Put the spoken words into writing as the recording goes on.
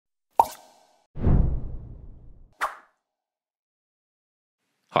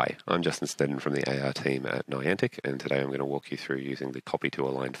Hi, I'm Justin Snedden from the AR team at Niantic, and today I'm going to walk you through using the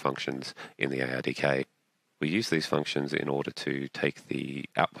CopyToAligned functions in the ARDK. We use these functions in order to take the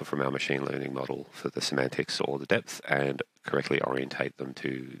output from our machine learning model for the semantics or the depth and correctly orientate them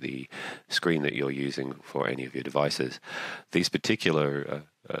to the screen that you're using for any of your devices. These particular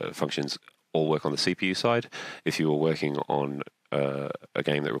functions all work on the CPU side. If you are working on a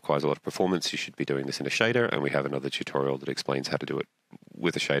game that requires a lot of performance, you should be doing this in a shader, and we have another tutorial that explains how to do it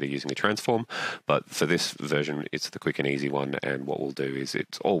with a shader using a transform. But for this version, it's the quick and easy one, and what we'll do is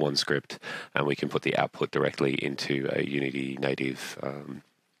it's all one script, and we can put the output directly into a Unity native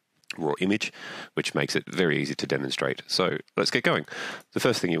raw image, which makes it very easy to demonstrate. So let's get going. The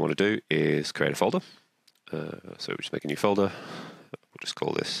first thing you want to do is create a folder. So we'll just make a new folder. We'll just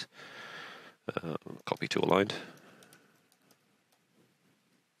call this CopyToAligned.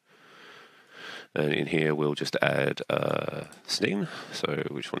 And in here, we'll just add scene. So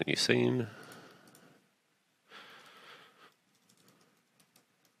we just want a new scene.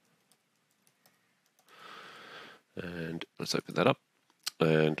 And let's open that up.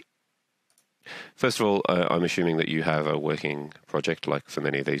 And first of all, I'm assuming that you have a working project. Like for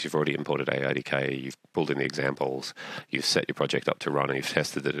many of these, you've already imported ARDK, you've pulled in the examples, you've set your project up to run, and you've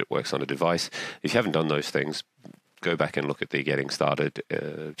tested that it works on a device. If you haven't done those things, go back and look at the Getting Started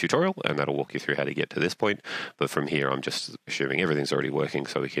tutorial, and that'll walk you through how to get to this point. But from here, I'm just assuming everything's already working,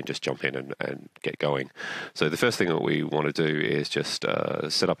 so we can just jump in and get going. So the first thing that we want to do is just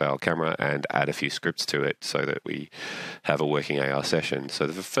set up our camera and add a few scripts to it so that we have a working AR session. So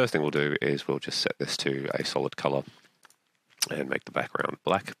the first thing we'll do is we'll just set this to a solid color and make the background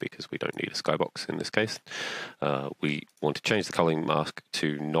black because we don't need a skybox in this case. We want to change the coloring mask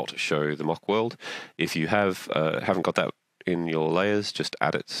to not show the mock world. If you haven't got that in your layers, just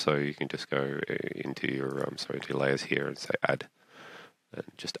add it. So you can just go into your into your layers here and say add, and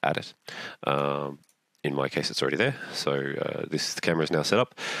just add it. In my case, it's already there. So the camera is now set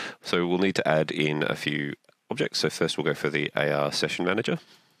up. So we'll need to add in a few objects. So first we'll go for the AR session manager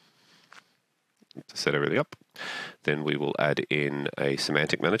to set everything up. Then we will add in a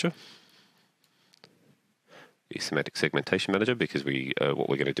semantic manager, the semantic segmentation manager, because what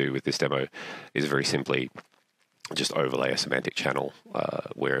we're going to do with this demo is very simply just overlay a semantic channel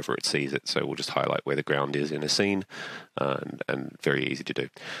wherever it sees it. So we'll just highlight where the ground is in a scene, and very easy to do.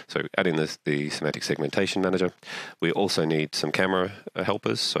 So add in the semantic segmentation manager. We also need some camera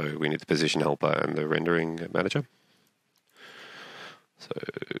helpers. So we need the position helper and the rendering manager. So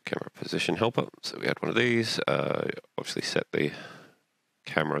camera position helper. So we add one of these. Obviously set the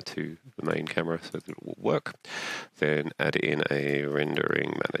camera to the main camera so that it will work. Then add in a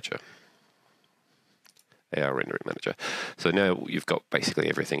rendering manager. AR rendering manager. So now you've got basically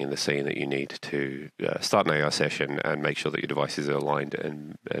everything in the scene that you need to start an AR session and make sure that your devices are aligned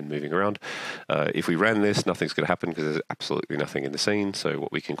and moving around. If we ran this, nothing's going to happen because there's absolutely nothing in the scene. So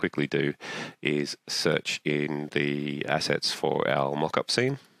what we can quickly do is search in the assets for our mock-up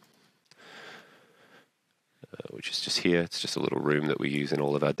scene, which is just here. It's just a little room that we use in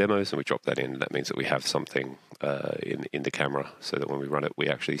all of our demos, and we drop that in. That means that we have something in the camera so that when we run it, we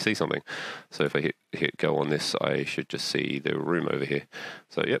actually see something. So if I hit go on this, I should just see the room over here.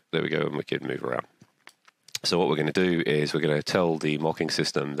 So yep, there we go, and we can move around. So what we're going to do is we're going to tell the mocking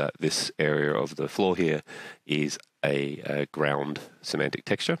system that this area of the floor here is a ground semantic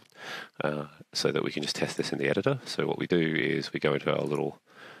texture, so that we can just test this in the editor. So what we do is we go into our little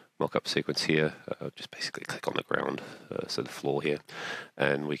mock-up sequence here, just basically click on the ground, so the floor here,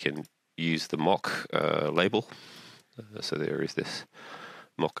 and we can use the mock label. So there is this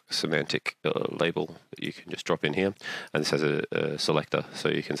mock semantic label that you can just drop in here, and this has a selector, so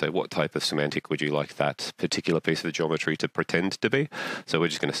you can say what type of semantic would you like that particular piece of the geometry to pretend to be. So we're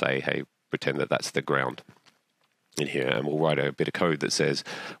just going to say, hey, pretend that that's the ground in here, and we'll write a bit of code that says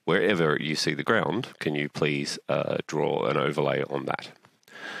wherever you see the ground, can you please draw an overlay on that.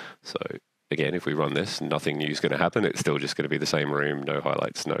 So again, if we run this, nothing new is going to happen. It's still just going to be the same room, no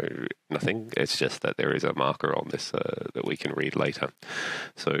highlights, nothing. It's just that there is a marker on this that we can read later.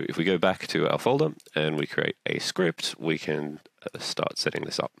 So if we go back to our folder and we create a script, we can start setting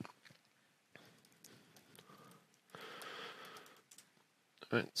this up.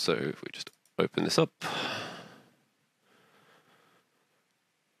 All right, so if we just open this up.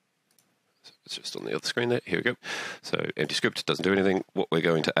 It's just on the other screen there. Here we go. So empty script doesn't do anything. What we're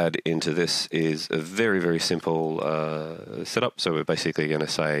going to add into this is a very, very simple setup. So we're basically going to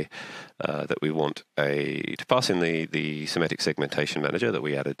say that we want to pass in the semantic segmentation manager that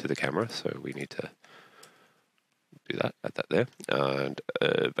we added to the camera. So we need to do that, add that there. And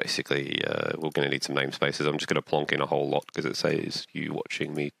basically, we're going to need some namespaces. I'm just going to plonk in a whole lot because it says you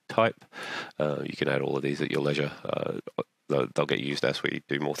watching me type. You can add all of these at your leisure. They'll get used as we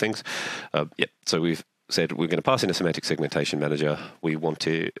do more things. So we've said we're going to pass in a semantic segmentation manager. We want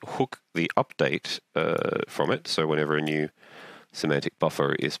to hook the update from it. So whenever a new semantic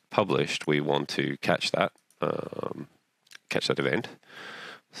buffer is published, we want to catch that event.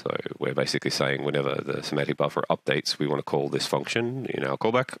 So we're basically saying whenever the semantic buffer updates, we want to call this function in our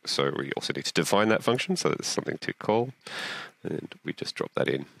callback. So we also need to define that function so that there's something to call. And we just drop that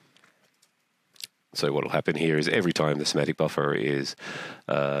in. So what will happen here is every time the semantic buffer is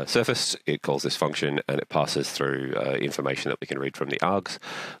surfaced, it calls this function and it passes through information that we can read from the args.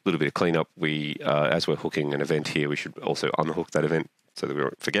 A little bit of cleanup. As we're hooking an event here, we should also unhook that event so that we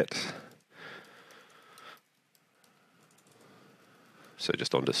won't forget. So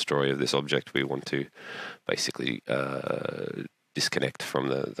just on destroy of this object, we want to basically disconnect from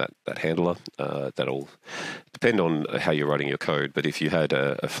that handler. That'll depend on how you're writing your code, but if you had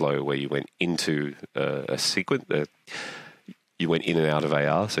a flow where you went into a sequence, you went in and out of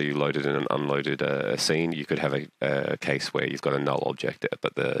AR, so you loaded and unloaded a scene, you could have a case where you've got a null object,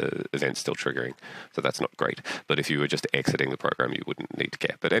 but the event's still triggering. So that's not great. But if you were just exiting the program, you wouldn't need to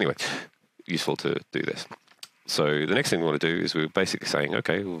care. But anyway, useful to do this. So the next thing we want to do is we're basically saying,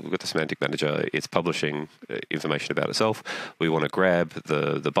 okay, we've got the semantic manager, it's publishing information about itself. We want to grab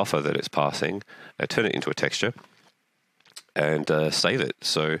the buffer that it's passing and turn it into a texture and save it.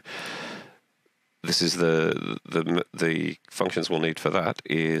 So this is the functions we'll need for that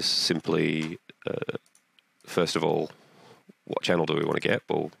is simply, first of all, what channel do we want to get?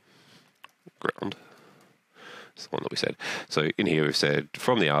 Well, ground. It's the one that we said. So in here we've said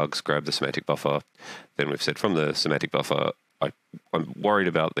from the args, grab the semantic buffer. Then we've said from the semantic buffer, I'm worried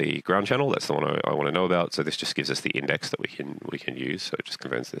about the ground channel. That's the one I want to know about. So this just gives us the index that we can use. So it just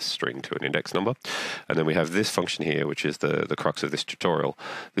converts this string to an index number. And then we have this function here, which is the crux of this tutorial.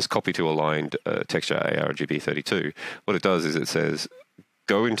 This CopyToAligned texture ARGB32. What it does is it says,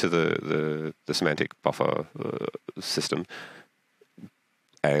 go into the semantic buffer system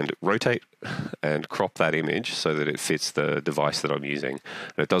and rotate and crop that image so that it fits the device that I'm using.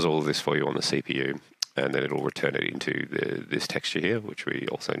 And it does all of this for you on the CPU, and then it'll return it into this texture here, which we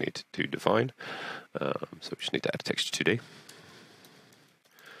also need to define. So we just need to add texture 2D.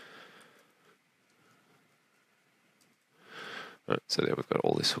 Right, so there we've got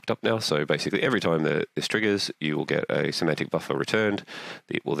all this hooked up now. So basically every time that this triggers, you will get a semantic buffer returned.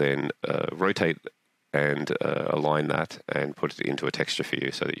 It will then rotate and align that and put it into a texture for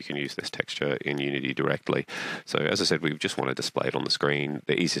you so that you can use this texture in Unity directly. So as I said, we just want to display it on the screen.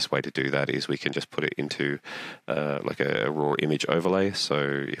 The easiest way to do that is we can just put it into like a raw image overlay.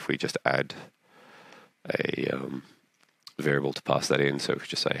 So if we just add a variable to pass that in, so if we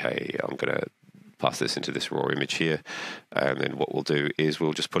just say, hey, I'm going to pass this into this raw image here, and then what we'll do is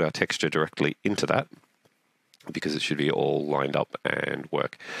we'll just put our texture directly into that, because it should be all lined up and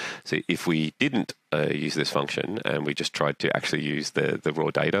work. So if we didn't use this function and we just tried to actually use the raw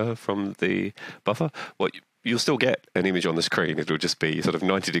data from the buffer, what you'll still get an image on the screen. It'll just be sort of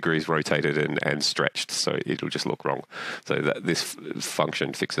 90 degrees rotated and stretched, so it'll just look wrong. So that this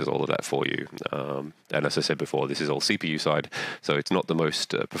function fixes all of that for you. And as I said before, this is all CPU side, so it's not the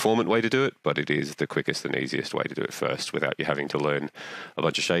most performant way to do it, but it is the quickest and easiest way to do it first without you having to learn a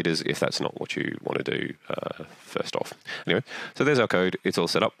bunch of shaders if that's not what you want to do first off. Anyway, so there's our code. It's all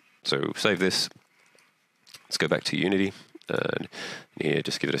set up. So save this. Let's go back to Unity. And here,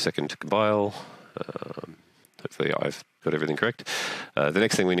 just give it a second to compile. Hopefully I've got everything correct. The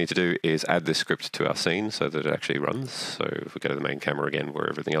next thing we need to do is add this script to our scene so that it actually runs. So if we go to the main camera again where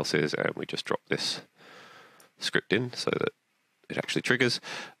everything else is, and we just drop this script in so that it actually triggers,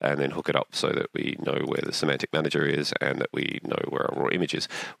 and then hook it up so that we know where the semantic manager is and that we know where our raw image is.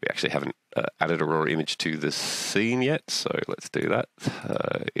 We actually haven't added a raw image to the scene yet, so let's do that.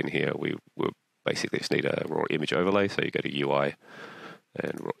 In here we basically just need a raw image overlay, so you go to UI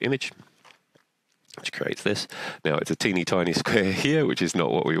and raw image, which creates this. Now it's a teeny tiny square here, which is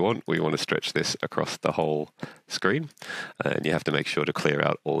not what we want. We want to stretch this across the whole screen, and you have to make sure to clear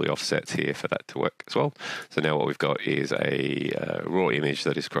out all the offsets here for that to work as well. So now what we've got is a raw image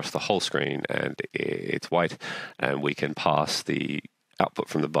that is across the whole screen, and it's white, and we can pass the output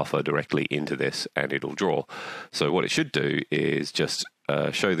from the buffer directly into this and it'll draw. So what it should do is just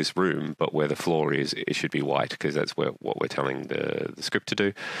show this room, but where the floor is, it should be white, because that's what we're telling the script to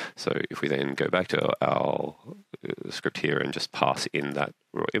do. So if we then go back to our script here and just pass in that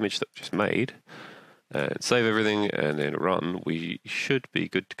raw image that we just made, and save everything and then run, we should be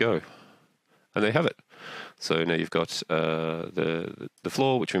good to go. And there you have it. So now you've got the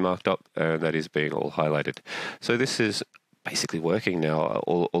floor, which we marked up, and that is being all highlighted. So this is basically working now.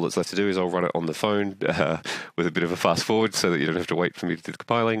 All that's left to do is I'll run it on the phone with a bit of a fast forward so that you don't have to wait for me to do the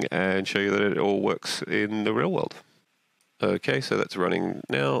compiling, and show you that it all works in the real world. Okay, so that's running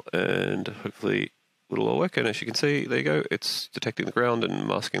now, and hopefully it'll all work. And as you can see, there you go, it's detecting the ground and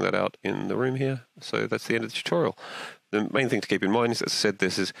masking that out in the room here. So that's the end of the tutorial. The main thing to keep in mind is, as I said,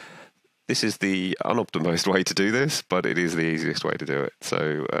 this is the unoptimized way to do this, but it is the easiest way to do it.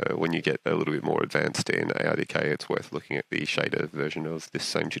 So when you get a little bit more advanced in ARDK, it's worth looking at the shader version of this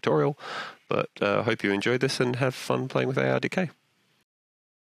same tutorial. But I hope you enjoyed this and have fun playing with ARDK.